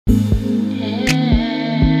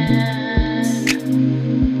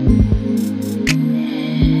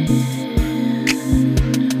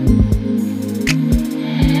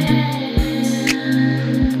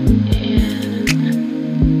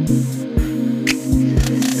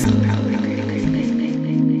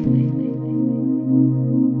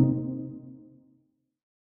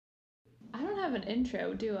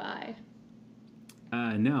intro, do I?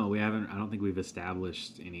 No, we haven't. I don't think we've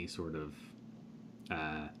established any sort of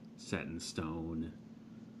set in stone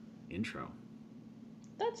intro.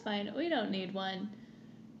 That's fine. We don't need one.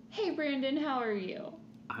 Hey, Brandon, how are you?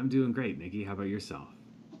 I'm doing great, Nikki. How about yourself?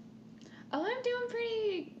 Oh, I'm doing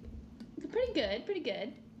pretty good, pretty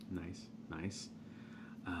good. Nice, nice.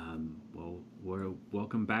 Well,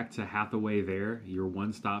 welcome back to Hathaway There, your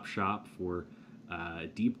one-stop shop for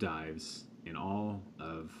deep dives in all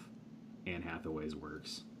of Anne Hathaway's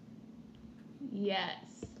works.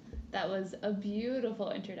 Yes, that was a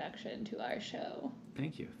beautiful introduction to our show.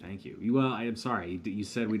 Thank you, thank you. Well, I am sorry. You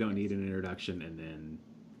said we don't need an introduction, and then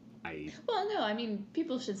Well, no, I mean,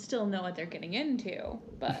 people should still know what they're getting into,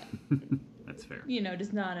 but... That's fair.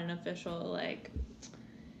 Just not an official,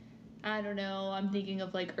 I don't know, I'm thinking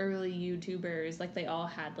of, early YouTubers, they all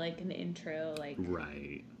had, an intro,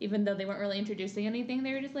 Right. Even though they weren't really introducing anything,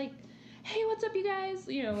 they were just hey, what's up, you guys?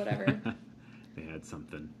 Whatever. They had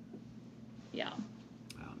something. Yeah.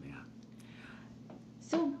 Oh, man.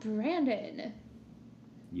 So, Brandon.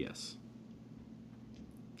 Yes.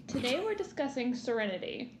 Today we're discussing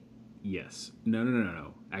Serenity. Yes.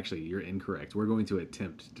 No. Actually, you're incorrect. We're going to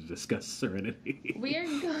attempt to discuss Serenity. We are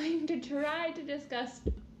going to try to discuss...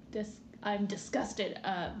 I'm disgusted.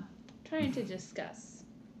 Trying to discuss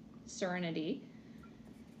Serenity.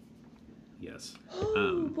 Yes.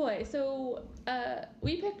 Oh, boy. So,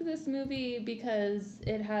 we picked this movie because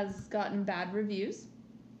it has gotten bad reviews.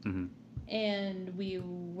 Mm-hmm. And we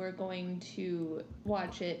were going to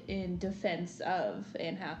watch it in defense of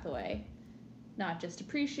Anne Hathaway. Not just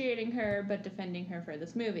appreciating her, but defending her for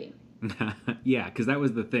this movie. Yeah, because that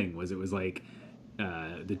was the thing. It was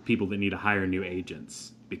the people that need to hire new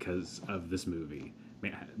agents because of this movie.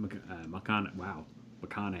 McConaughey.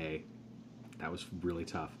 That was really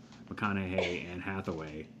tough. McConaughey and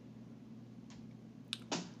Hathaway.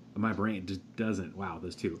 My brain just doesn't. Wow,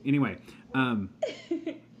 those two. Anyway,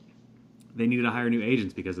 they needed to hire new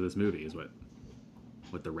agents because of this movie, is what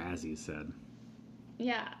the Razzies said.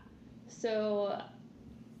 Yeah. So,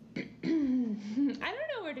 I don't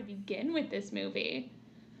know where to begin with this movie.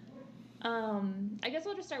 I guess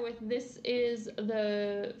I'll just start with, this is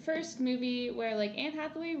the first movie where, Anne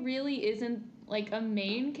Hathaway really isn't, a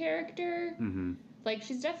main character. Mm-hmm.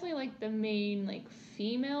 She's definitely, the main,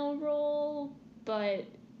 female role, but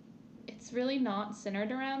it's really not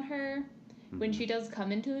centered around her. Mm-hmm. When she does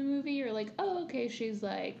come into the movie, you're like, oh, okay, she's,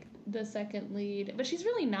 the second lead. But she's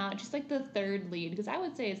really not. She's, the third lead, because I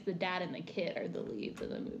would say it's the dad and the kid are the leads of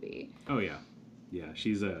the movie. Oh, yeah. Yeah,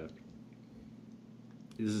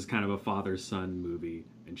 this is kind of a father-son movie,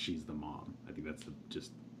 and she's the mom. I think that's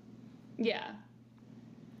Yeah.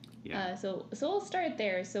 Yeah. So we'll start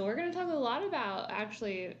there. So we're going to talk a lot about,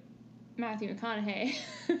 actually, Matthew McConaughey.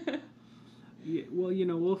 Yeah,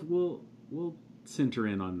 well, we'll center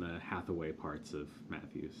in on the Hathaway parts of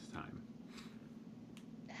Matthew's time.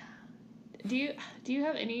 Do you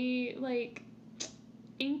have any,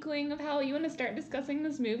 inkling of how you want to start discussing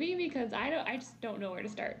this movie? Because I just don't know where to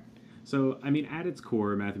start. So, I mean, at its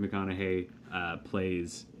core, Matthew McConaughey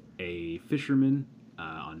plays a fisherman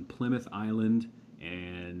on Plymouth Island,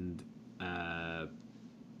 and I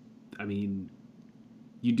mean,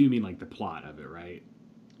 you do mean the plot of it, right?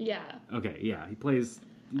 Yeah. Okay, yeah, he plays.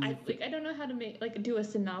 I don't know how to make do a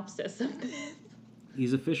synopsis of this.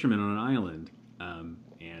 He's a fisherman on an island,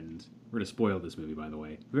 and we're gonna spoil this movie, by the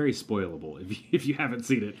way. Very spoilable if you haven't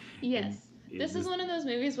seen it. Yes, this is one of those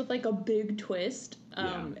movies with a big twist.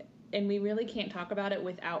 And we really can't talk about it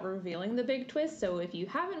without revealing the big twist. So if you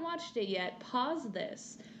haven't watched it yet, pause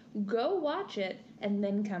this, go watch it, and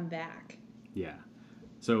then come back. Yeah.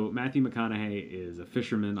 So Matthew McConaughey is a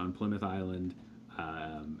fisherman on Plymouth Island,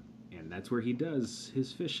 and that's where he does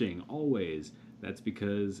his fishing always. That's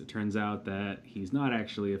because it turns out that he's not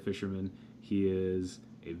actually a fisherman. He is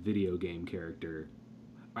a video game character.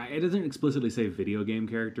 It doesn't explicitly say video game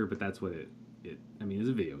character, but that's what it's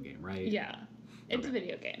a video game, right? Yeah. It's a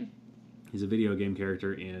video game. He's a video game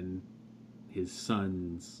character in his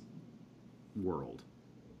son's world.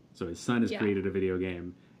 So his son has created a video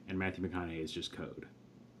game, and Matthew McConaughey is just code.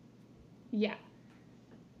 Yeah.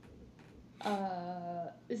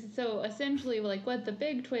 So essentially, what the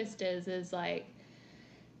big twist is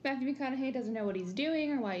Matthew McConaughey doesn't know what he's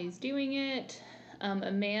doing or why he's doing it. A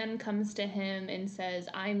man comes to him and says,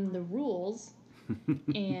 "I'm the rules,"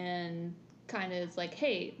 and kind of is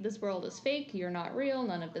hey, this world is fake, you're not real,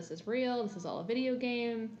 none of this is real, this is all a video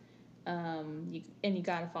game, you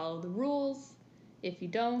gotta follow the rules. If you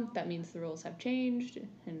don't, that means the rules have changed,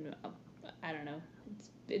 and I don't know,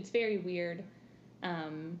 it's very weird.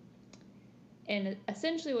 And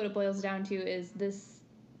essentially what it boils down to is this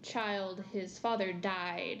child, his father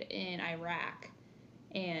died in Iraq,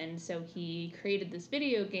 and so he created this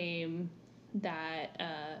video game that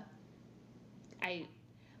I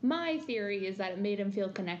my theory is that it made him feel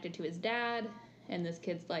connected to his dad, and this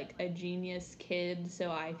kid's like a genius kid,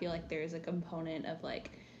 so I feel like there's a component of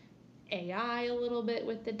like AI a little bit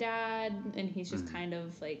with the dad, and he's just kind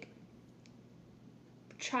of like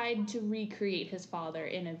tried to recreate his father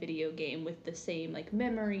in a video game with the same like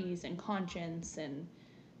memories and conscience and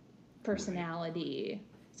personality,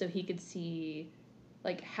 so he could see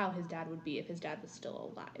like how his dad would be if his dad was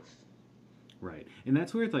still alive. Right, and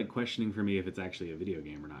that's where it's like questioning for me if it's actually a video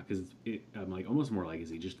game or not, because I'm like almost more like, is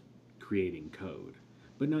he just creating code?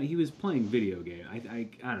 But no, he was playing video game.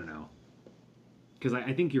 I don't know, because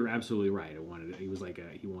I think you're absolutely right.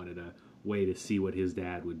 He wanted a way to see what his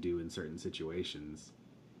dad would do in certain situations,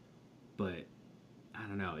 but I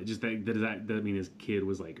don't know. It just does that mean his kid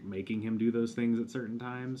was like making him do those things at certain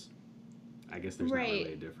times? I guess there's not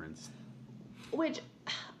really a difference. Which,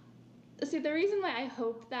 see, the reason why I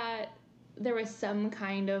hope that there was some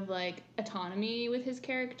kind of like autonomy with his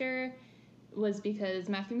character was because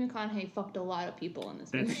Matthew McConaughey fucked a lot of people in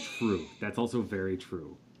this movie. That's true. That's also very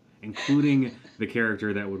true, including the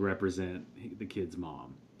character that would represent the kid's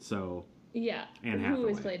mom. So yeah, Anne Hathaway, who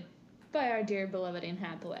was played by our dear beloved Anne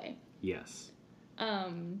Hathaway. Yes.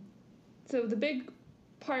 So the big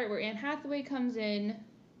part where Anne Hathaway comes in,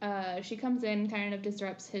 she comes in, kind of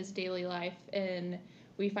disrupts his daily life, and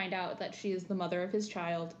we find out that she is the mother of his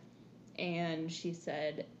child. And she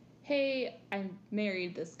said, hey, I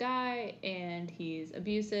married this guy, and he's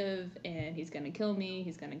abusive, and he's going to kill me.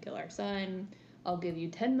 He's going to kill our son. I'll give you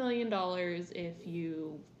 $10 million if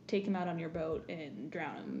you take him out on your boat and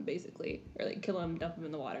drown him, basically. Or, like, kill him, dump him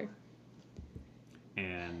in the water.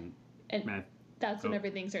 And that's when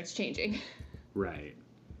everything starts changing. Right.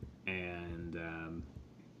 And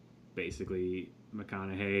basically,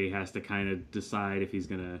 McConaughey has to kind of decide if he's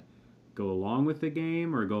going to go along with the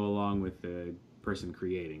game or go along with the person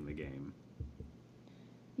creating the game.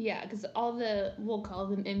 Yeah, because we'll call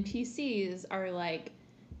them NPCs, are like,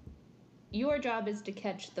 your job is to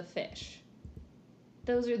catch the fish.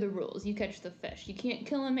 Those are the rules. You catch the fish. You can't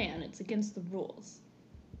kill a man. It's against the rules.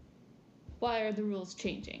 Why are the rules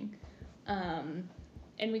changing?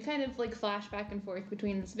 And we kind of like flash back and forth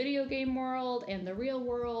between this video game world and the real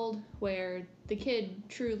world, where the kid,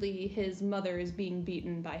 truly, his mother is being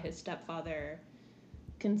beaten by his stepfather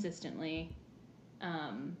consistently.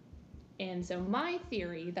 And so my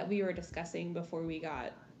theory that we were discussing before we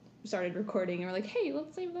started recording, and we're like, hey,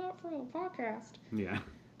 let's save that for a podcast. Yeah.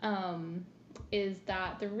 Is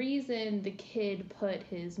that the reason the kid put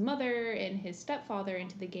his mother and his stepfather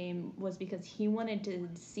into the game was because he wanted to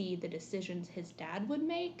see the decisions his dad would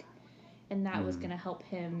make, and that was going to help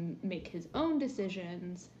him make his own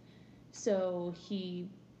decisions. So he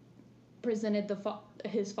presented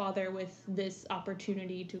his father with this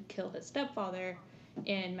opportunity to kill his stepfather,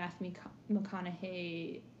 and Matthew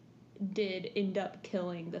McConaughey did end up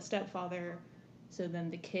killing the stepfather, so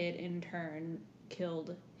then the kid in turn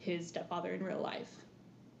killed his stepfather in real life.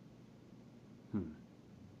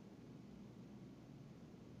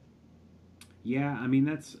 Yeah, I mean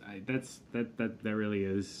that really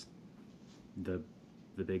is the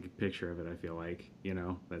big picture of it. I feel like,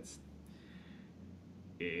 that's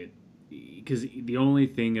it, because the only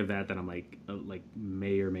thing of that I'm like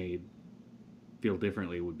may or may feel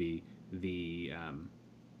differently would be the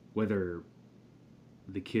whether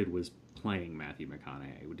the kid was playing Matthew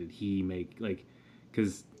McConaughey. Did he make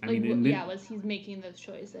because was he making those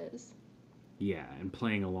choices? Yeah, and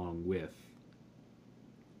playing along with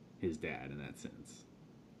his dad in that sense.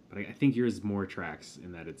 But I think yours more tracks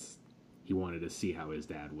in that he wanted to see how his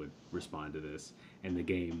dad would respond to this, and the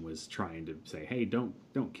game was trying to say, hey, don't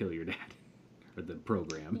kill your dad, or the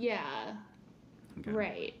program. Yeah, okay.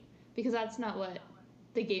 Right, because that's not what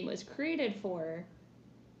the game was created for.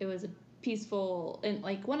 It was a peaceful, and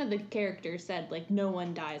like one of the characters said, like, no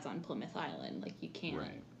one dies on Plymouth Island, like you can't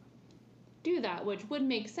do that, which would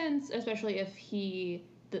make sense, especially if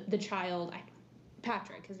the child,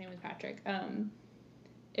 Patrick, his name was Patrick,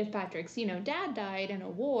 if Patrick's dad died in a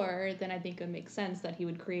war, then I think it would make sense that he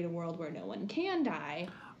would create a world where no one can die.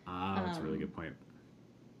 That's a really good point.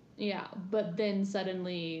 Yeah, but then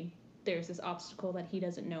suddenly there's this obstacle that he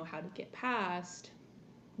doesn't know how to get past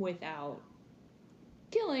without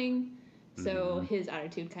killing. So his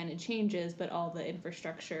attitude kind of changes, but all the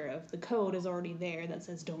infrastructure of the code is already there that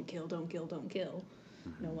says don't kill, don't kill, don't kill.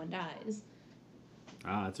 No one dies.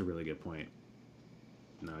 That's a really good point.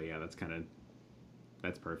 No, yeah, that's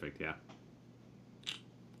perfect, yeah.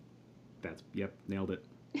 Yep, nailed it.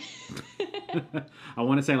 I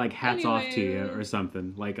want to say like hats off to you Anyways. or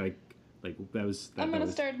something. Like I'm that gonna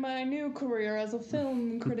was. start my new career as a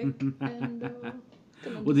film critic and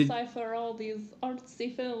gonna Well, decipher all these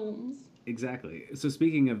artsy films. exactly. So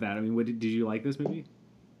speaking of that, I mean, did you like this movie?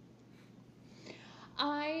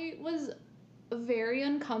 I was very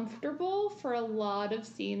uncomfortable for a lot of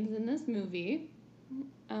scenes in this movie.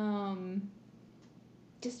 Um,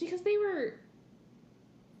 just because they were,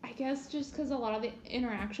 I guess, just because a lot of the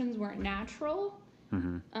interactions weren't natural.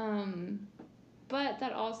 Mm-hmm. But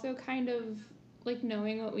that also kind of, like,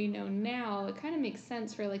 knowing what we know now, it kind of makes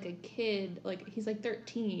sense for like a kid, like he's like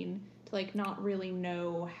 13, to like not really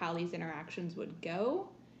know how these interactions would go.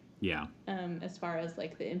 Yeah. As far as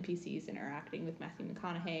like the NPCs interacting with Matthew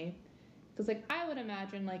McConaughey, because like I would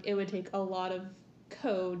imagine like it would take a lot of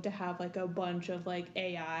code to have like a bunch of like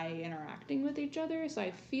AI interacting with each other. So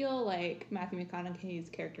I feel like Matthew McConaughey's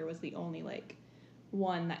character was the only like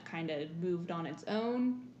one that kind of moved on its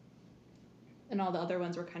own, and all the other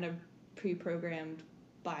ones were kind of pre-programmed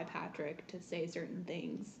by Patrick to say certain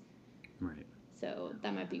things. Right. So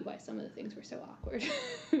that might be why some of the things were so awkward.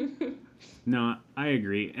 No, I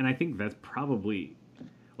agree, and I think that's probably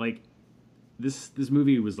like this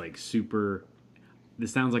movie was like super.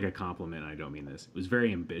 This sounds like a compliment. I don't mean this. It was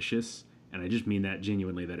very ambitious, and I just mean that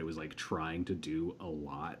genuinely. That it was like trying to do a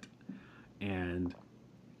lot, and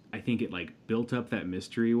I think it like built up that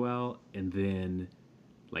mystery well, and then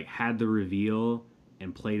like had the reveal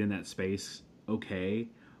and played in that space okay,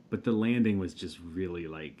 but the landing was just really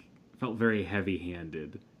like felt very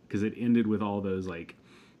heavy-handed because it ended with all those like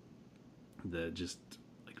the just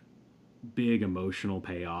like big emotional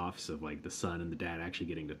payoffs of like the son and the dad actually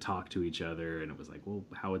getting to talk to each other, and it was like, well,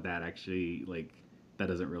 how would that actually like that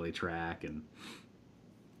doesn't really track, and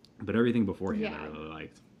but everything beforehand I really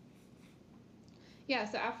liked. Yeah,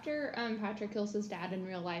 so after Patrick kills his dad in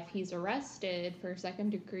real life, he's arrested for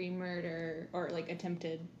second-degree murder, or like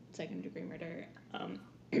attempted second-degree murder.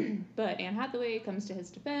 But Anne Hathaway comes to his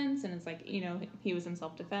defense and is like, you know, he was in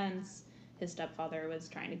self-defense. His stepfather was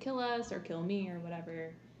trying to kill us or kill me or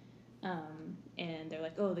whatever. And they're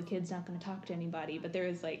like, oh, the kid's not going to talk to anybody. But there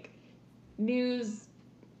is like news,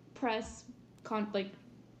 press,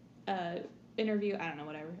 interview, I don't know,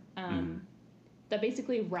 whatever. That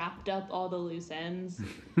basically wrapped up all the loose ends.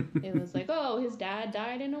 It was like, oh, his dad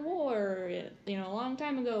died in a war, you know, a long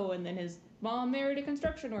time ago, and then his mom married a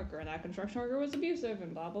construction worker, and that construction worker was abusive,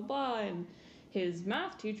 and blah, blah, blah, and his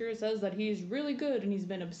math teacher says that he's really good, and he's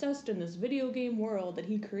been obsessed in this video game world that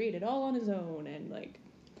he created all on his own, and, like,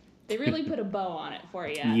 they really put a bow on it for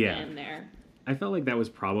you at the end there. I felt like that was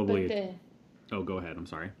probably... Oh, go ahead, I'm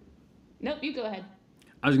sorry. Nope, you go ahead.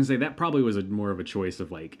 I was going to say, that probably was more of a choice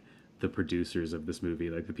of, like, the producers of this movie,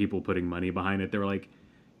 like the people putting money behind it. They were like,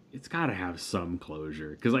 it's got to have some closure,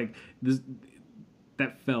 because like this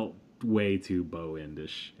that felt way too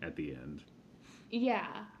bow-endish at the end. Yeah.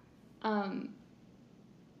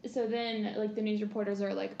 So then like the news reporters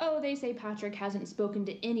are like, oh, they say Patrick hasn't spoken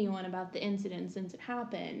to anyone about the incident since it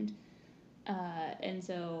happened, and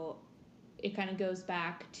so it kind of goes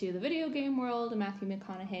back to the video game world, and Matthew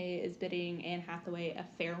McConaughey is bidding Anne Hathaway a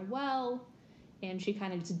farewell, and she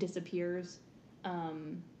kind of just disappears.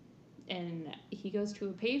 And he goes to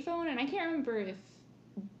a payphone, and I can't remember if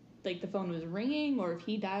like the phone was ringing or if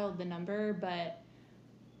he dialed the number, but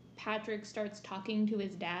Patrick starts talking to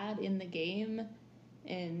his dad in the game,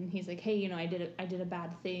 and he's like, hey, you know, I did a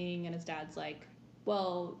bad thing, and his dad's like,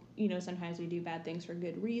 well, you know, sometimes we do bad things for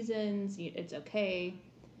good reasons, it's okay.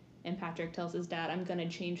 And Patrick tells his dad, I'm gonna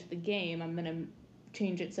change the game, I'm gonna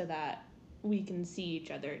change it so that we can see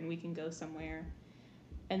each other and we can go somewhere.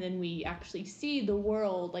 And then we actually see the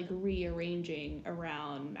world like rearranging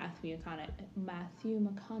around Matthew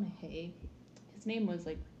McConaughey. His name was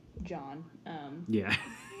like John. Yeah,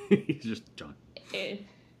 he's just John.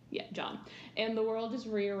 Yeah, John. And the world just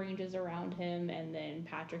rearranges around him, and then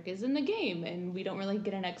Patrick is in the game, and we don't really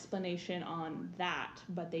get an explanation on that,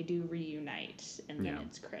 but they do reunite, and then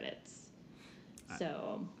it's credits.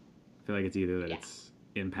 So I feel like it's either that it's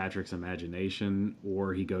in Patrick's imagination,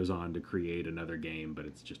 or he goes on to create another game, but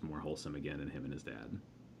it's just more wholesome again in him and his dad.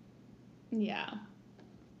 Yeah.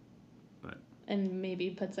 But and maybe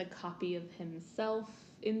puts a copy of himself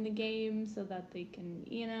in the game so that they can,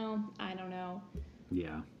 you know, I don't know.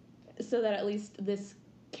 Yeah. So that at least this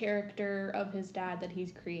character of his dad that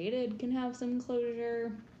he's created can have some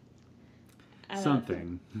closure.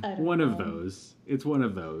 Something. One of those. It's one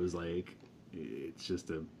of those. Like, it's just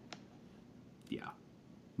a... Yeah.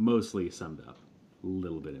 Mostly summed up. A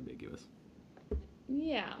little bit ambiguous.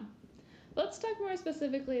 Yeah. Let's talk more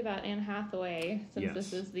specifically about Anne Hathaway, since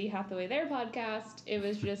this Yes. is the Hathaway There podcast. It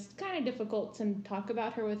was just kind of difficult to talk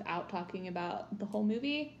about her without talking about the whole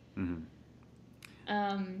movie. Mm-hmm.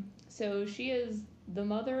 So she is the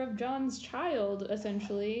mother of John's child,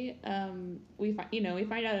 essentially. We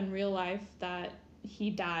find out in real life that he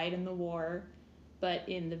died in the war, but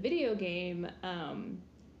in the video game,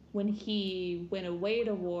 when he went away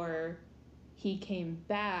to war, he came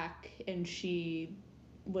back and she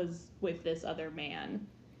was with this other man.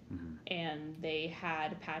 Mm-hmm. And they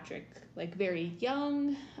had Patrick, like, very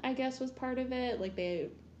young, I guess, was part of it. Like, they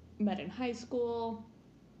met in high school.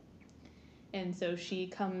 And so she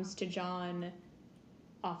comes to John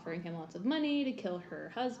offering him lots of money to kill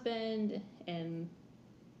her husband. And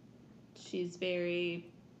she's very,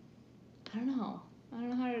 I don't know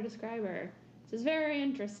how to describe her. She's very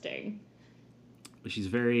interesting. She's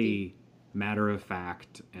very matter of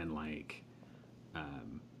fact and like,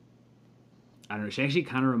 I don't know. She actually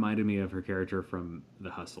kind of reminded me of her character from The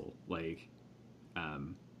Hustle. Like,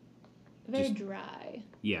 Very dry.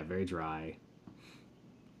 Yeah, very dry.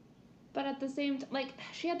 But at the same time, like,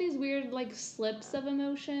 she had these weird, like, slips of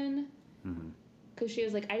emotion. Because she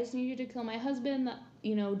was like, I just need you to kill my husband.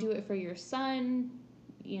 Do it for your son.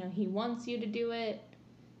 He wants you to do it.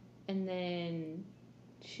 And then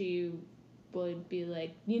she would be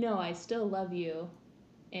like, I still love you.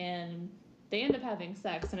 And they end up having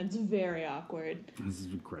sex, and it's very awkward. This is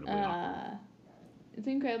incredibly awkward. It's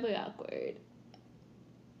incredibly awkward.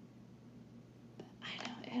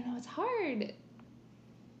 I know, it's hard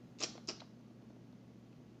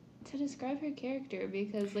to describe her character,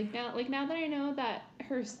 because now that I know that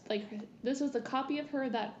this was a copy of her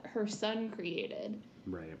that her son created.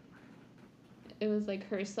 Right. It was like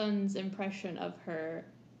her son's impression of her.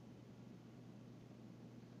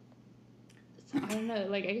 So I don't know,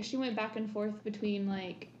 like, I guess she went back and forth between,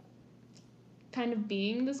 like, kind of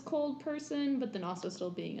being this cold person, but then also still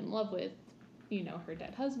being in love with, her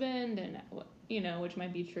dead husband, and, which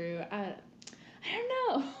might be true. I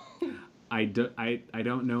don't know. I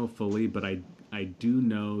don't know fully, but I do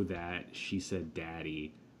know that she said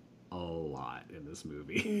daddy a lot in this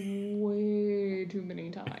movie. Way too many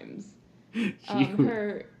times.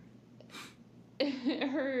 Her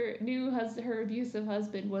abusive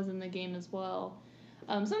husband was in the game as well.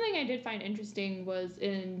 Something I did find interesting was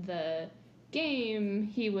in the game,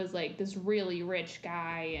 he was like this really rich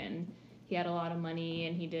guy, and he had a lot of money,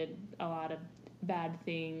 and he did a lot of bad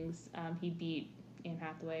things. He beat Anne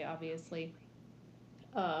Hathaway, obviously.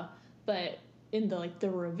 But in the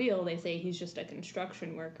reveal, they say he's just a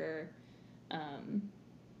construction worker.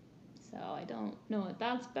 So I don't know what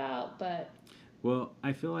that's about, but... Well,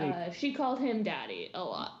 I feel like... she called him daddy a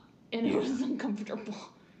lot, and it was uncomfortable.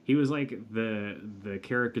 He was like the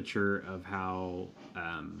caricature of how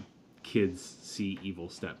kids see evil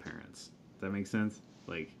step-parents. Does that make sense?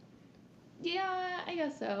 Like... Yeah, I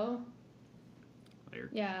guess so.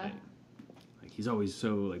 Yeah. Like he's always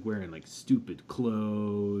so, like, wearing, like, stupid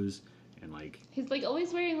clothes, and, like... He's, like,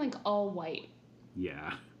 always wearing, like, all white.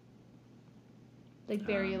 Yeah. Like,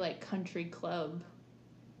 very, like, country club.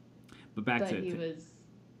 But back to... But he was...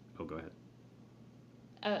 Oh, go ahead.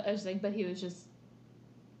 I was like, but he was just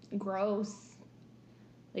gross.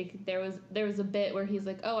 Like, there was a bit where he's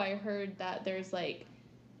like, oh, I heard that there's, like...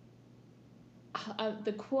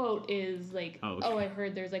 the quote is, like, oh, I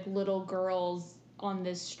heard there's, like, little girls on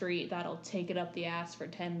this street that'll take it up the ass for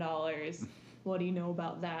 $10. What do you know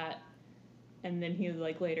about that? And then he,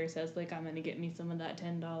 like, later says, like, I'm gonna get me some of that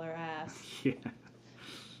 $10 ass. Yeah.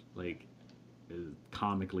 Like,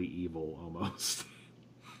 comically evil, almost.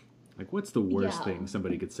 Like, what's the worst thing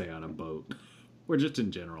somebody could say on a boat? Or just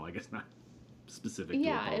in general, I guess, not specific to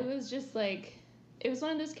a boat. It was just, like... It was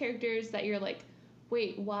one of those characters that you're like,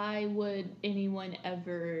 wait, why would anyone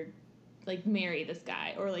ever, like, marry this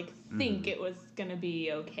guy? Or, like, think it was gonna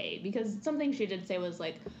be okay? Because something she did say was,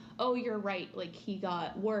 like, oh, you're right, like, he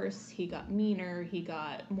got worse, he got meaner, he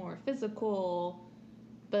got more physical,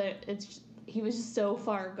 but he was just so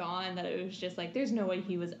far gone that it was just, like, there's no way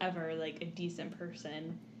he was ever, like, a decent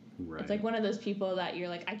person. Right. It's, like, one of those people that you're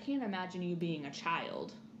like, I can't imagine you being a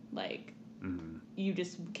child. Like, you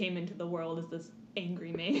just came into the world as this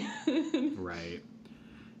angry man. Right.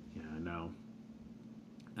 Yeah, no.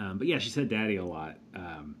 But yeah, she said daddy a lot.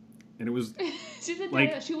 And it was... She said like,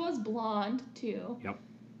 daddy. She was blonde, too. Yep.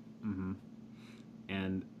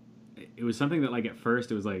 And it was something that, like, at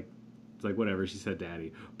first it was like, it's like, whatever, she said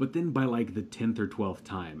daddy. But then by, like, the 10th or 12th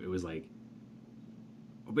time, it was like,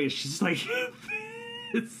 oh, but she's like,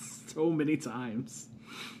 it's so many times.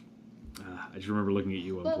 I just remember looking at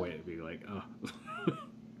you at one point and being like, oh.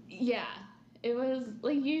 Yeah. It was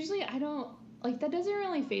like usually I don't like that doesn't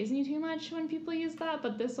really faze me too much when people use that,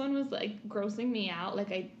 but this one was like grossing me out.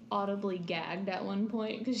 Like I audibly gagged at one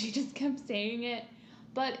point because she just kept saying it.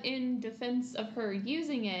 But in defense of her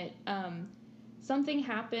using it, something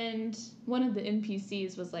happened. One of the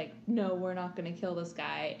NPCs was like, "No, we're not going to kill this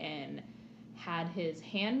guy," and had his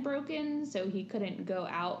hand broken, so he couldn't go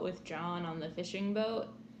out with John on the fishing boat.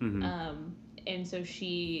 Mm-hmm. And so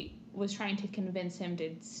she was trying to convince him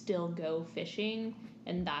to still go fishing,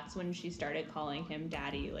 and that's when she started calling him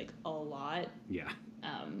daddy like a lot. Yeah.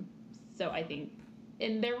 So I think,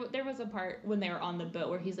 and there was a part when they were on the boat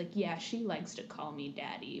where he's like, yeah, she likes to call me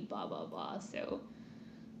daddy, blah blah blah. So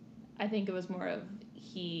I think it was more of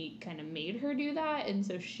he kind of made her do that, and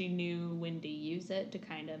so she knew when to use it to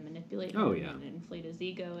kind of manipulate him and inflate his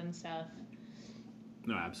ego and stuff.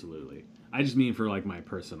 No, absolutely. I just mean for like my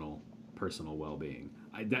personal well-being.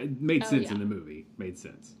 That made sense in the movie. Made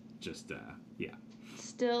sense. Just yeah.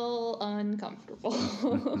 Still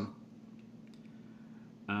uncomfortable.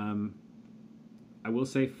 I will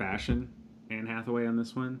say fashion, Anne Hathaway on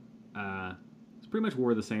this one. Pretty much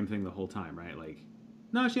wore the same thing the whole time, right? Like,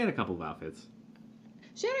 no, she had a couple of outfits.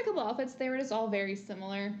 She had a couple outfits. They were just all very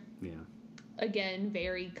similar. Yeah. Again,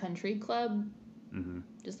 very country club. Mm-hmm.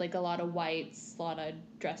 Just like a lot of whites, a lot of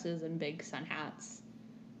dresses and big sun hats.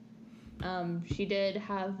 She did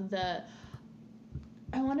have the,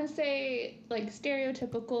 I want to say, like,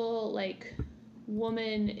 stereotypical, like,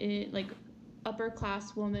 woman in, like, upper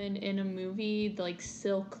class woman in a movie, the, like,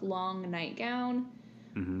 silk long nightgown.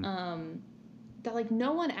 Mm-hmm. That, like,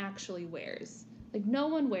 no one actually wears. Like, no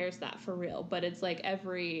one wears that for real, but it's like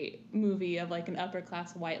every movie of like an upper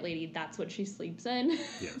class white lady, that's what she sleeps in.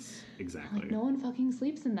 Yes, exactly. Like, no one fucking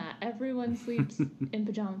sleeps in that. Everyone sleeps in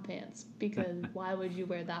pajama pants, because why would you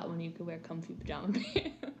wear that when you could wear comfy pajama pants?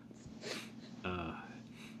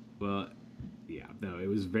 Well, yeah, no, it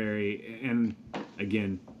was very, and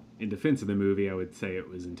again, in defense of the movie, I would say it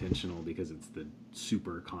was intentional because it's the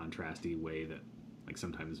super contrasty way that, like,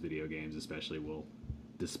 sometimes video games especially will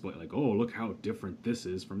display, like, oh, look how different this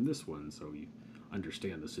is from this one, so you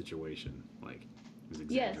understand the situation. Like, it was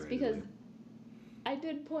exaggerated. Yes, because I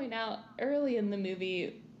did point out early in the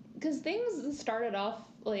movie, because things started off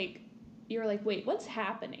like, you were like, wait, what's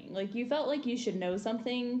happening? Like, you felt like you should know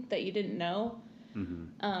something that you didn't know.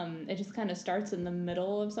 Mm-hmm. It just kind of starts in the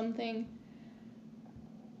middle of something.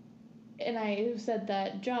 And I said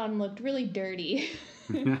that John looked really dirty,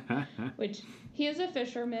 which he is a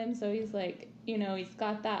fisherman, so he's like, you know, he's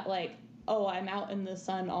got that, like, oh, I'm out in the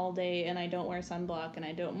sun all day and I don't wear sunblock and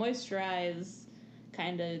I don't moisturize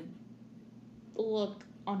kind of look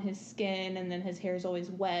on his skin, and then his hair's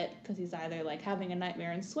always wet because he's either, like, having a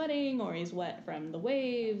nightmare and sweating, or he's wet from the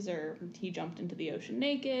waves, or he jumped into the ocean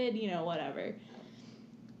naked, you know, whatever.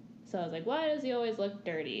 So I was like, why does he always look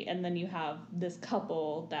dirty? And then you have this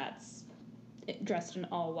couple that's dressed in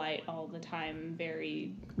all white all the time,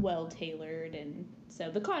 very well tailored, and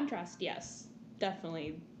so the contrast, yes,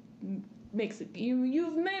 definitely makes it.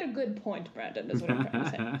 You've made a good point, Brandon, is what I'm trying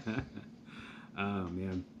to say. Oh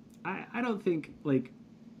man, I don't think, like,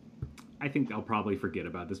 I think I'll probably forget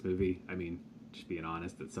about this movie. I mean, just being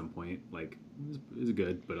honest, at some point, like, it was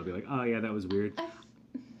good, but I'll be like, oh yeah, that was weird. Oh,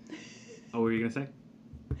 what were you gonna say?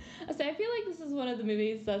 I feel like this is one of the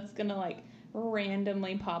movies that's gonna, like,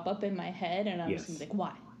 randomly pop up in my head, and I'm just gonna be like,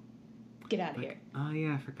 why? Get out of here. Oh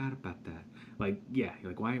yeah, I forgot about that. Like, yeah,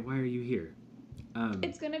 you're like, why are you here?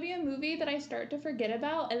 It's gonna be a movie that I start to forget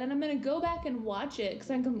about, and then I'm gonna go back and watch it, because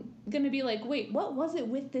I'm gonna be like, wait, what was it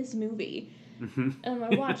with this movie? And I'm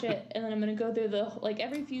gonna watch it, and then I'm gonna go through the, like,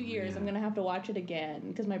 every few years I'm gonna have to watch it again,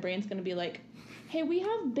 because my brain's gonna be like, hey, we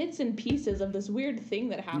have bits and pieces of this weird thing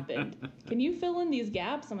that happened. Can you fill in these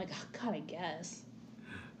gaps? I'm like, oh god, I guess.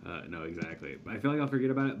 No, exactly. I feel like I'll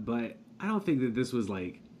forget about it, but I don't think that this was,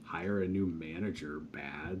 like, hire a new manager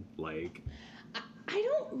bad. Like, I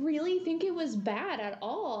don't really think it was bad at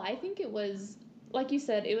all. I think it was, like you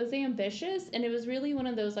said, it was ambitious, and it was really one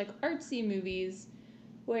of those, like, artsy movies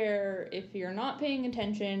where if you're not paying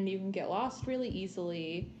attention, you can get lost really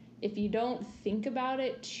easily. If you don't think about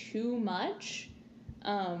it too much,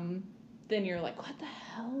 then you're like, what the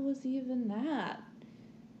hell was even that?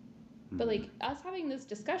 But, like, us having this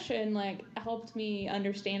discussion, like, helped me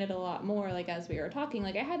understand it a lot more, like, as we were talking.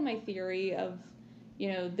 Like, I had my theory of,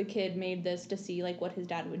 you know, the kid made this to see, like, what his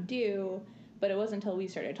dad would do, but it wasn't until we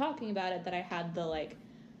started talking about it that I had the, like,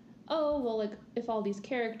 oh, well, like, if all these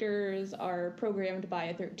characters are programmed by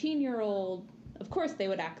a 13-year-old, of course they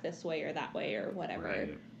would act this way or that way or whatever.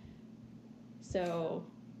 Right. So,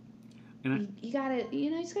 you gotta,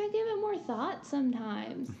 you know, you just gotta give it more thought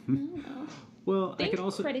sometimes. I don't know. Well, think I could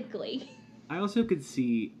also critically. I also could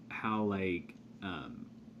see how like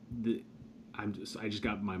the I just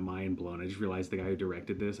got my mind blown. I just realized the guy who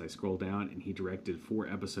directed this. I scrolled down and he directed 4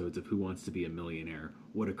 episodes of Who Wants to Be a Millionaire.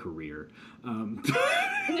 What a career!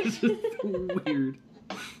 It's just weird.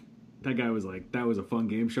 That guy was like, that was a fun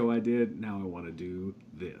game show I did. Now I want to do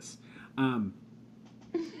this.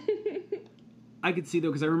 I could see though,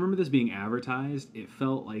 because I remember this being advertised. It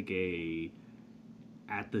felt like a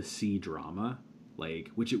at the sea drama,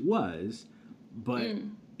 like, which it was. But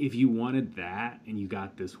if you wanted that and you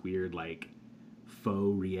got this weird like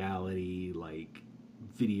faux reality, like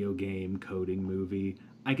video game coding movie,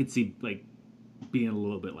 I could see like being a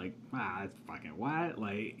little bit like, that's fucking what,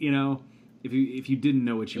 like, you know, if you didn't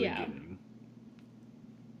know what you were getting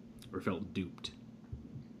or felt duped.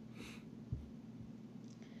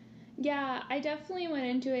 Yeah, I definitely went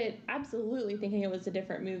into it absolutely thinking it was a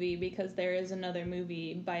different movie because there is another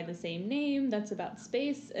movie by the same name that's about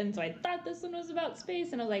space, and so I thought this one was about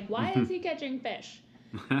space, and I was like, why is he catching fish?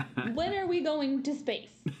 When are we going to space?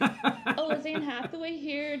 Oh, is Anne Hathaway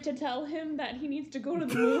here to tell him that he needs to go to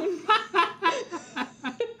the moon?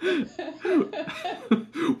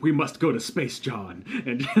 We must go to space, John.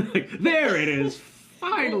 And like, there it is,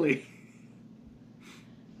 finally.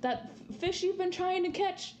 That fish you've been trying to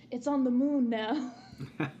catch, it's on the moon now.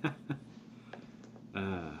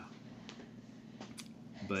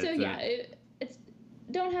 So yeah, it's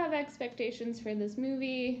don't have expectations for this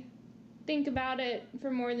movie. Think about it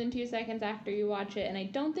for more than 2 seconds after you watch it, and I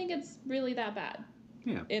don't think it's really that bad.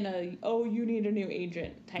 Yeah. In a, oh, you need a new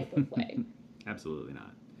agent type of way. Absolutely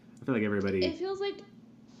not. I feel like everybody... It feels like...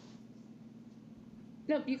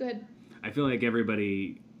 Nope, you go ahead. I feel like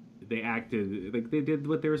everybody... They acted... Like, they did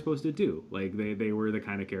what they were supposed to do. Like, they were the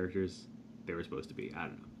kind of characters they were supposed to be. I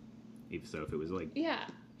don't know. Even so, if it was like... Yeah.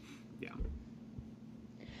 Yeah.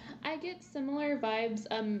 I get similar vibes.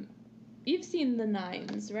 You've seen The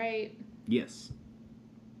Nines, right? Yes.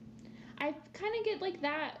 I kind of get, like,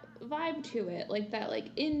 that vibe to it. Like, that,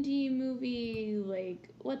 like, indie movie, like,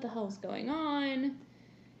 what the hell's going on?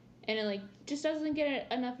 And it, like, just doesn't get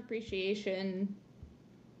enough appreciation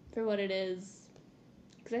for what it is.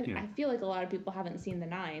 Because I feel like a lot of people haven't seen The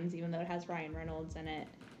Nines, even though it has Ryan Reynolds in it.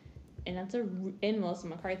 And it's in Melissa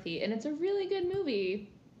McCarthy. And it's a really good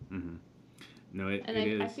movie. Mm-hmm. No, it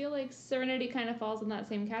I feel like Serenity kind of falls in that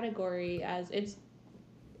same category as it's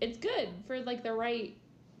good for, like, the right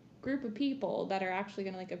group of people that are actually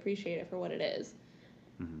going to, like, appreciate it for what it is.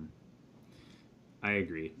 Mm-hmm. I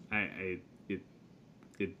agree.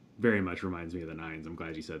 It very much reminds me of The Nines. I'm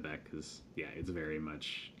glad you said that because, yeah, it's very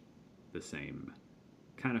much the same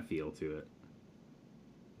kind of feel to it.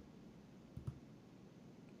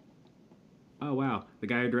 Oh, wow. The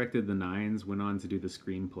guy who directed The Nines went on to do the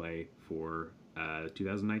screenplay for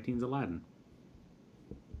 2019's Aladdin.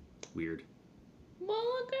 Weird. Well,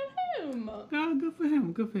 look at him. Oh, good for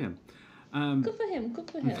him. Good for him. Good for him.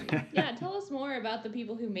 Good for him. Yeah, tell us more about the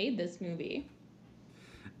people who made this movie.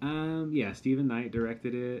 Yeah, Stephen Knight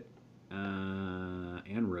directed it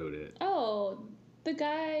and wrote it. Oh, the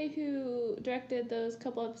guy who directed those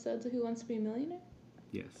couple episodes of Who Wants to Be a Millionaire?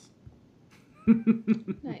 Yes.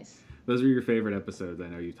 Nice. Those are your favorite episodes. I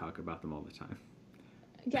know you talk about them all the time.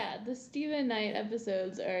 Yeah, the Stephen Knight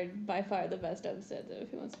episodes are by far the best episodes of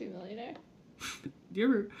Who Wants to Be a Millionaire.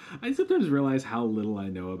 I sometimes realize how little I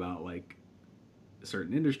know about, like,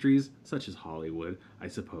 certain industries, such as Hollywood, I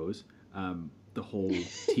suppose. The whole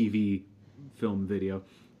TV, film, video.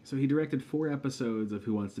 So he directed 4 episodes of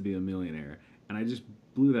Who Wants to Be a Millionaire. And I just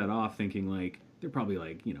blew that off thinking, like, they're probably,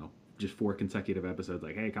 like, you know, just 4 consecutive episodes.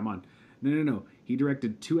 Like, hey, come on. No. He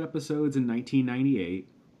directed 2 episodes in 1998,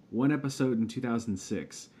 1 episode in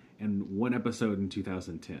 2006, and 1 episode in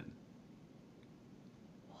 2010.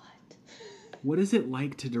 What is it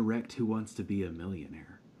like to direct Who Wants to Be a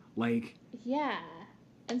Millionaire? Like... Yeah,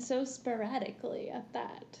 and so sporadically at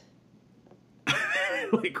that.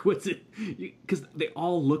 Like, what's it... Because they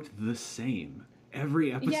all looked the same.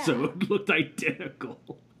 Every episode looked identical.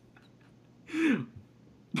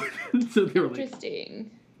 So they were like...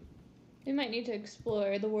 Interesting. They might need to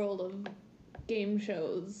explore the world of game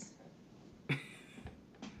shows.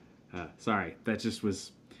 Sorry, that just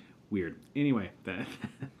was weird. Anyway, that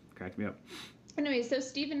cracked me up. Anyway, so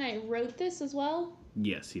Stephen Knight wrote this as well?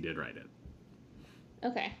 Yes, he did write it.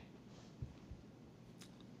 Okay.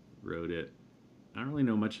 Wrote it. I don't really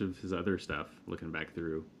know much of his other stuff, looking back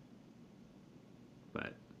through.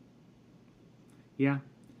 But, yeah.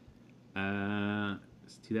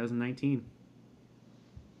 It's 2019.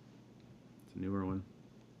 It's a newer one.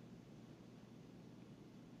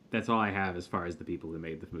 That's all I have as far as the people who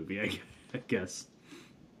made the movie, I guess.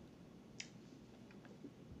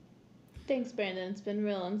 Thanks, Brandon. It's been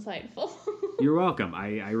real insightful. You're welcome.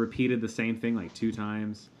 I repeated the same thing like 2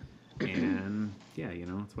 times, and yeah,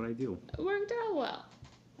 that's what I do. It worked out well.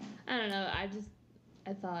 I don't know.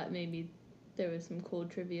 I thought maybe there was some cool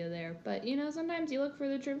trivia there, but sometimes you look for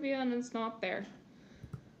the trivia and it's not there.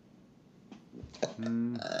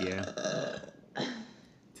 Yeah.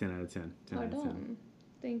 10 out of 10. 10 out of 10.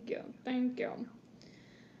 Thank you.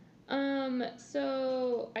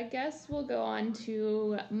 So I guess we'll go on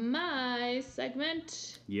to my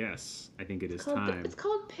segment. Yes, I think it is time. It's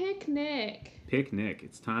called Picnic. Picnic.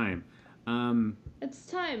 It's time. It's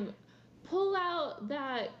time. Pull out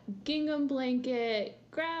that gingham blanket,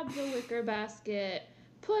 grab the wicker basket,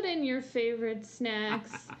 put in your favorite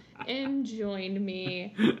snacks, and join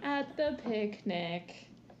me at the picnic.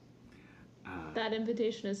 That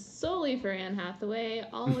invitation is solely for Anne Hathaway.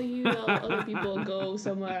 All you other people go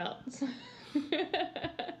somewhere else.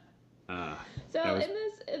 In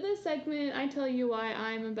this segment, I tell you why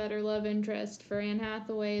I'm a better love interest for Anne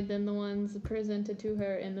Hathaway than the ones presented to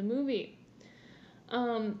her in the movie.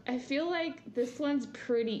 I feel like this one's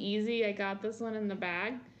pretty easy. I got this one in the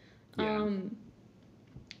bag. Yeah.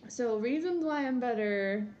 So reasons why I'm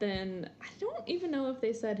better than, I don't even know if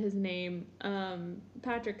they said his name,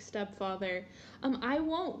 Patrick's stepfather. I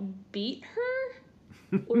won't beat her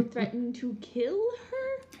or threaten to kill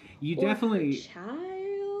her. You or definitely her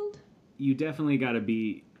child. You definitely got to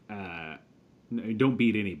be. Don't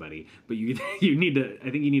beat anybody, but you need to. I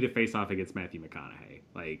think you need to face off against Matthew McConaughey.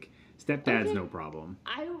 Like stepdad's no problem.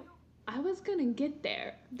 I was gonna get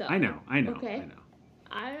there though. I know. Okay. I know.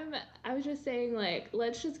 I was just saying, like,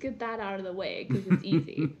 let's just get that out of the way because it's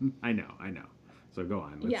easy. I know. So go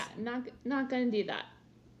on. Yeah, not gonna do that.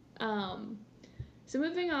 So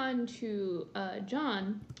moving on to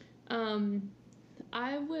John,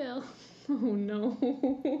 I will. Oh no.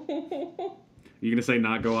 You gonna say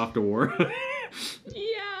not go off to war?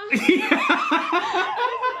 Yeah.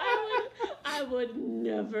 I would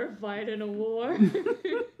never fight in a war.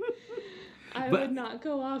 I would not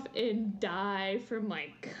go off and die for my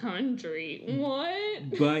country.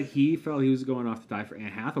 What? But he felt he was going off to die for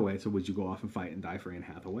Anne Hathaway, so would you go off and fight and die for Anne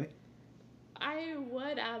Hathaway? I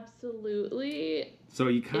would absolutely. So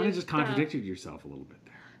you kind of just contradicted yourself a little bit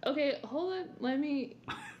there. Okay, hold on.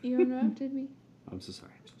 You interrupted me. I'm so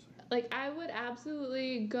sorry. Like, I would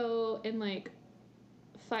absolutely go and, like,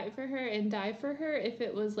 fight for her and die for her if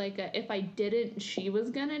it was, like, if I didn't, she was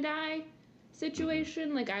gonna die situation.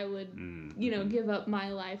 Mm-hmm. Like, I would, give up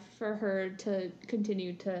my life for her to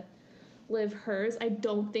continue to live hers. I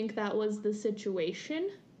don't think that was the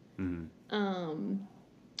situation. Mm-hmm.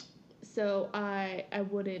 So I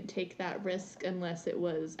wouldn't take that risk unless it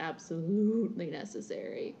was absolutely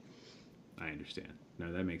necessary. I understand.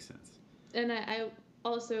 No, that makes sense. And I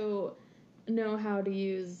also know how to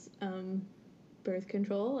use birth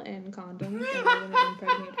control and condoms, and I'm going to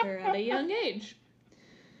impregnate her at a young age.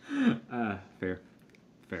 Fair.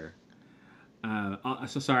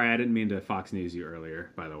 So sorry, I didn't mean to Fox News you earlier,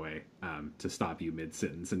 by the way, to stop you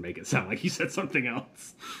mid-sentence and make it sound like you said something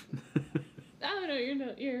else. Oh, no,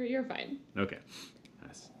 you're fine. Okay. I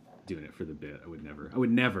was doing it for the bit. I would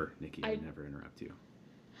never, Nikki, I would never interrupt you.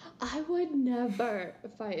 I would never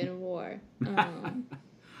fight in a war.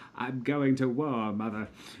 I'm going to war, mother.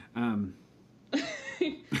 My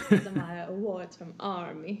awards from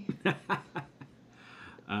army.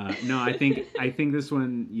 No, I think this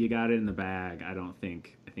one you got it in the bag. I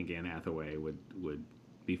think Anne Hathaway would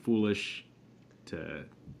be foolish to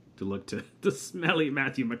look to the smelly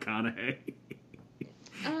Matthew McConaughey.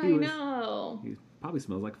 I know. He probably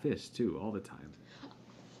smells like fish too all the time.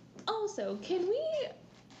 Also, can we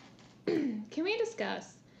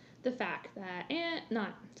discuss the fact that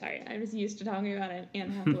I was used to talking about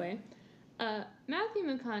Anne Hathaway. Matthew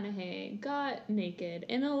McConaughey got naked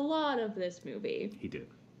in a lot of this movie. He did.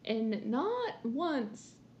 And not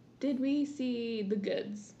once did we see the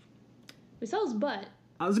goods. We saw his butt.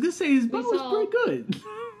 I was gonna say his butt was pretty good.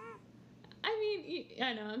 I mean,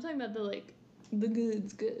 I know. I'm talking about the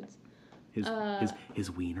goods. His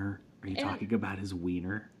wiener. Are you talking about his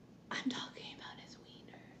wiener? I'm talking about his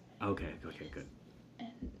wiener. Okay, good.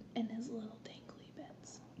 And his little dangly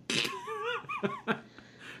bits.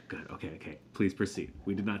 Good. Okay. Please proceed.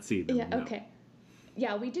 We did not see them. Yeah. No. Okay.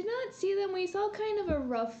 Yeah, we did not see them. We saw kind of a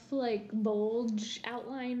rough, like, bulge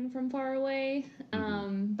outline from far away.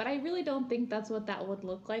 But I really don't think that's what that would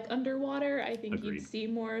look like underwater. I think Agreed. You'd see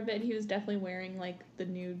more of it. He was definitely wearing, like, the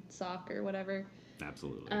nude sock or whatever.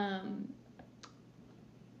 Absolutely. And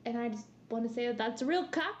I just want to say that that's a real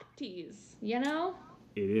cock tease, you know?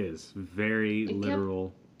 It is. Very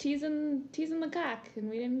literal. Teasing the cock, and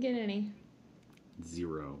we didn't get any.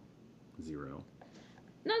 Zero. Zero.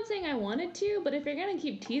 Not saying I wanted to, but if you're gonna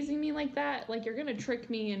keep teasing me like that, like you're gonna trick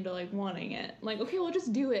me into like wanting it. Like, okay, well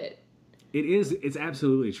just do it. It's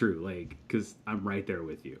absolutely true. Like, because I'm right there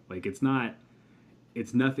with you. Like, it's nothing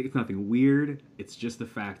weird. It's just the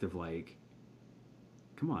fact of like,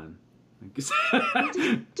 come on. Just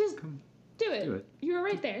do it. Do it. You were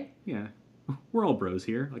right there. Yeah. We're all bros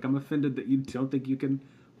here. Like, I'm offended that you don't think you can,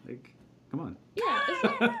 like, come on. Yeah, it's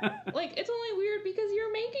not, like, it's only weird because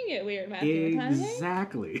you're making it weird, Matthew McConaughey.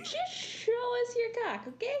 Exactly. Just show us your cock,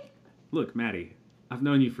 okay? Look, Maddie, I've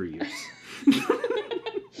known you for years.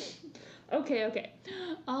 Okay.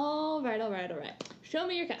 All right. Show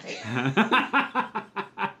me your cock.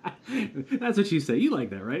 That's what you say. You like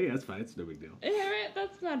that, right? Yeah, that's fine. It's no big deal. Yeah, right?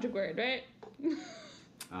 That's the magic word, right?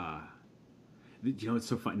 You know, it's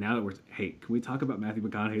so fun. Now that hey, can we talk about Matthew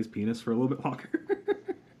McConaughey's penis for a little bit longer?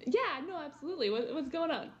 Yeah, no, absolutely. What's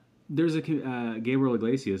going on? There's a Gabriel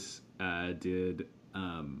Iglesias did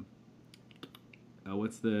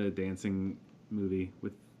what's the dancing movie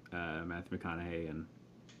with Matthew McConaughey and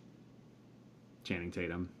Channing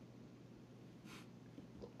Tatum?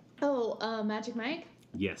 Oh, Magic Mike?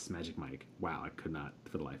 Yes, Magic Mike. Wow, I could not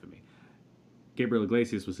for the life of me. Gabriel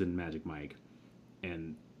Iglesias was in Magic Mike,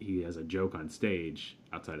 and he has a joke on stage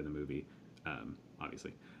outside of the movie,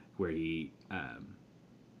 obviously, where he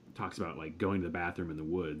talks about like going to the bathroom in the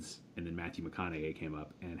woods, and then Matthew McConaughey came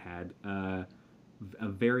up and had a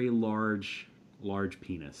very large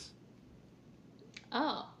penis.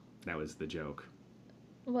 Oh. That was the joke.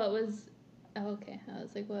 What was... Oh, okay. I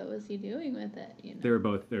was like, what was he doing with it? You know? They were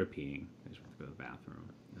peeing. They just went to go to the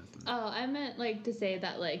bathroom. Oh, I meant like to say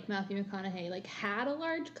that like Matthew McConaughey like had a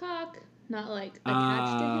large cock, not like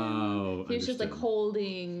attached to him. He was just like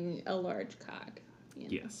holding a large cock. You know?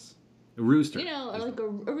 Yes. A rooster. You know, like a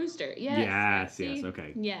rooster. Yes. Yes,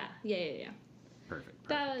 okay. Yeah. Perfect.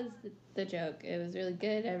 That was the joke. It was really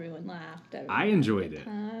good. Everyone laughed. I enjoyed it.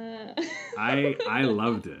 I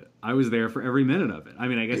loved it. I was there for every minute of it. I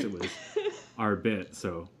mean, I guess it was our bit,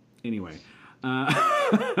 so anyway. I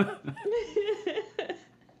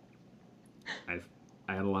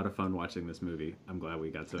had a lot of fun watching this movie. I'm glad we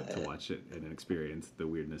got to watch it and experience the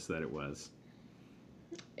weirdness that it was.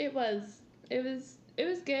 It was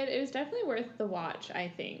good. It was definitely worth the watch,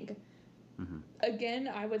 I think. Mm-hmm. Again,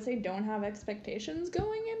 I would say don't have expectations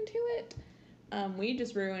going into it. We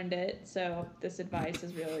just ruined it, so this advice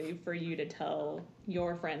is really for you to tell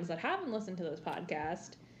your friends that haven't listened to this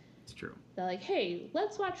podcast. It's true. They're like, hey,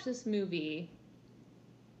 let's watch this movie,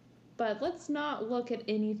 but let's not look at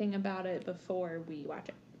anything about it before we watch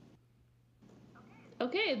it.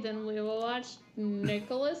 Okay, then we will watch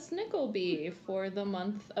Nicholas Nickleby for the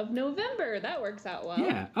month of November. That works out well.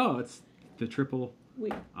 Yeah. Oh, it's the triple.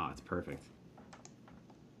 Oh, it's perfect.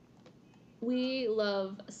 We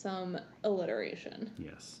love some alliteration.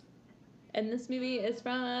 Yes. And this movie is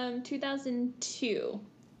from 2002.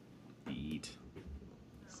 Eat.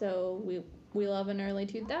 So we love in early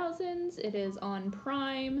 2000s. It is on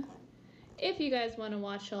Prime. If you guys want to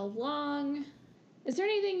watch along, is there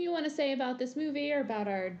anything you want to say about this movie or about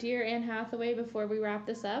our dear Anne Hathaway before we wrap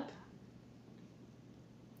this up?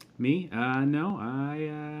 Me? No.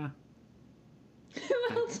 I. Who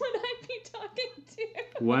else would I be talking to?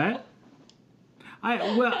 What?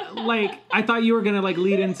 I thought you were gonna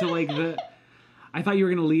lead into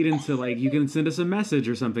you can send us a message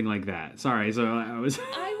or something like that. Sorry, so I was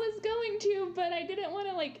going to, but I didn't want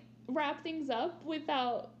to wrap things up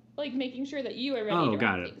without making sure that you were ready to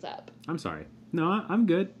wrap things up. I'm sorry. No, I'm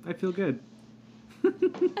good. I feel good.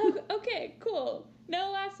 Oh, okay, cool.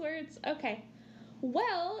 No last words. Okay.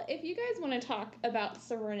 Well, if you guys want to talk about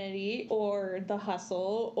Serenity or The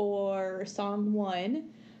Hustle or Song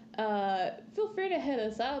 1, feel free to hit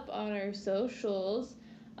us up on our socials.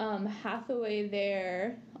 Hathaway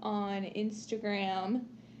there on Instagram.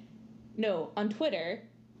 No, on Twitter.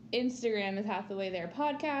 Instagram is Hathaway There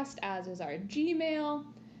Podcast, as is our Gmail.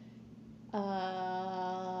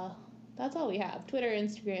 That's all we have. Twitter,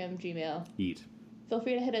 Instagram, Gmail. Eat. Feel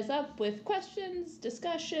free to hit us up with questions,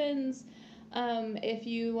 discussions. If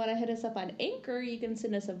you want to hit us up on Anchor, you can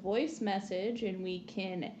send us a voice message and we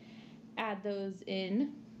can add those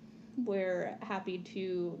in. We're happy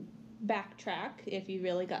to backtrack if you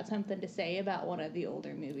really got something to say about one of the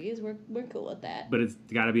older movies. We're cool with that. But it's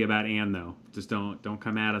got to be about Anne, though. Just don't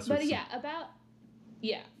come at us. But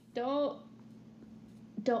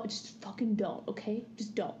just fucking don't, okay?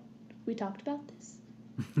 Just don't. We talked about this,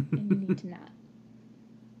 and you need to not.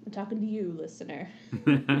 I'm talking to you, listener.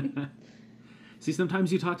 See,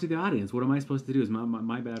 sometimes you talk to the audience. What am I supposed to do? Is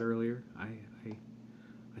my bad earlier? I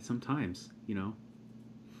sometimes,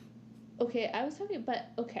 Okay, I was talking, but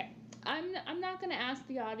okay. I'm not gonna ask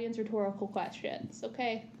the audience rhetorical questions,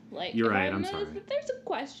 okay? Like, You're if right, I I'm notice sorry. that there's a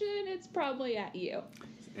question, it's probably at you.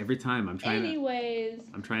 Every time I'm trying Anyways,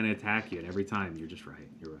 I'm trying to attack you, and every time you're just right.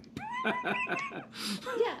 You're right.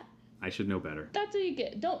 yeah, I should know better. that's what you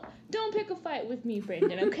get. Don't pick a fight with me,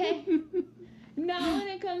 Brendan, okay? Not when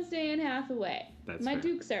it comes to Anne Hathaway. That's My fair.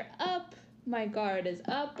 dukes are up. My guard is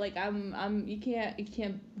up. Like, I'm. You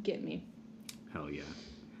can't get me. Hell yeah.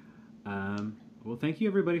 Well, thank you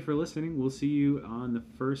everybody for listening. We'll see you on the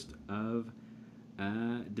 1st of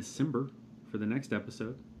December for the next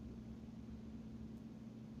episode.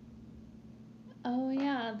 Oh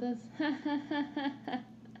yeah,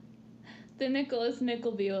 the Nicholas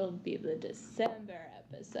Nickleby will be the December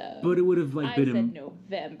episode. But it would have I said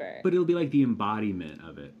November. But it'll be like the embodiment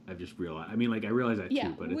of it. I've just realized. I mean, like I realize that yeah,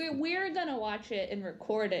 too. But we're gonna watch it and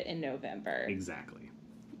record it in November. Exactly.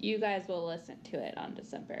 You guys will listen to it on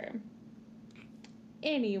December.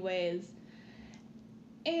 Anyways,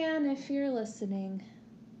 and if you're listening,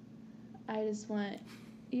 I just want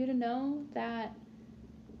you to know that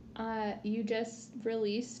you just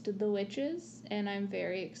released The Witches, and I'm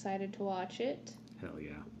very excited to watch it. Hell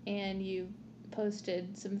yeah. And you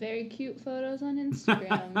posted some very cute photos on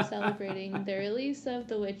Instagram celebrating the release of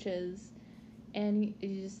The Witches. And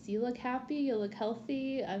you look happy, you look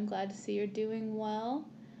healthy. I'm glad to see you're doing well.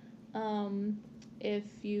 If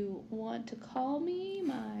you want to call me,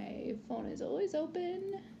 my phone is always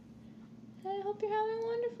open. I hope you're having a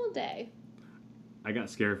wonderful day. I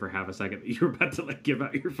got scared for half a second that you were about to like give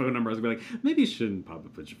out your phone number. I was gonna be like, maybe you shouldn't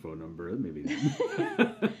probably put your phone number. Maybe.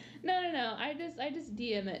 No. I just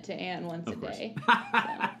DM it to Anne once a day. So,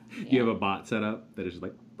 yeah. You have a bot set up that is just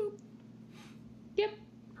like, boop. Yep.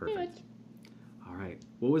 Perfect. All right.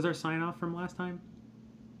 What was our sign off from last time?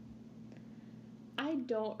 I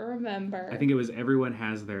don't remember. I think it was everyone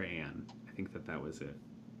has their Anne. I think that was it.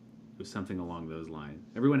 It was something along those lines.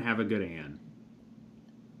 Everyone have a good Anne.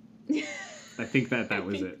 I think that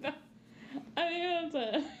was it. I think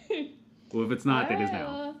that's it. Well, if it's not, that is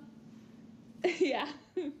now. Yeah.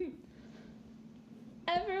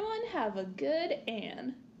 Everyone have a good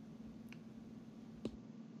Anne.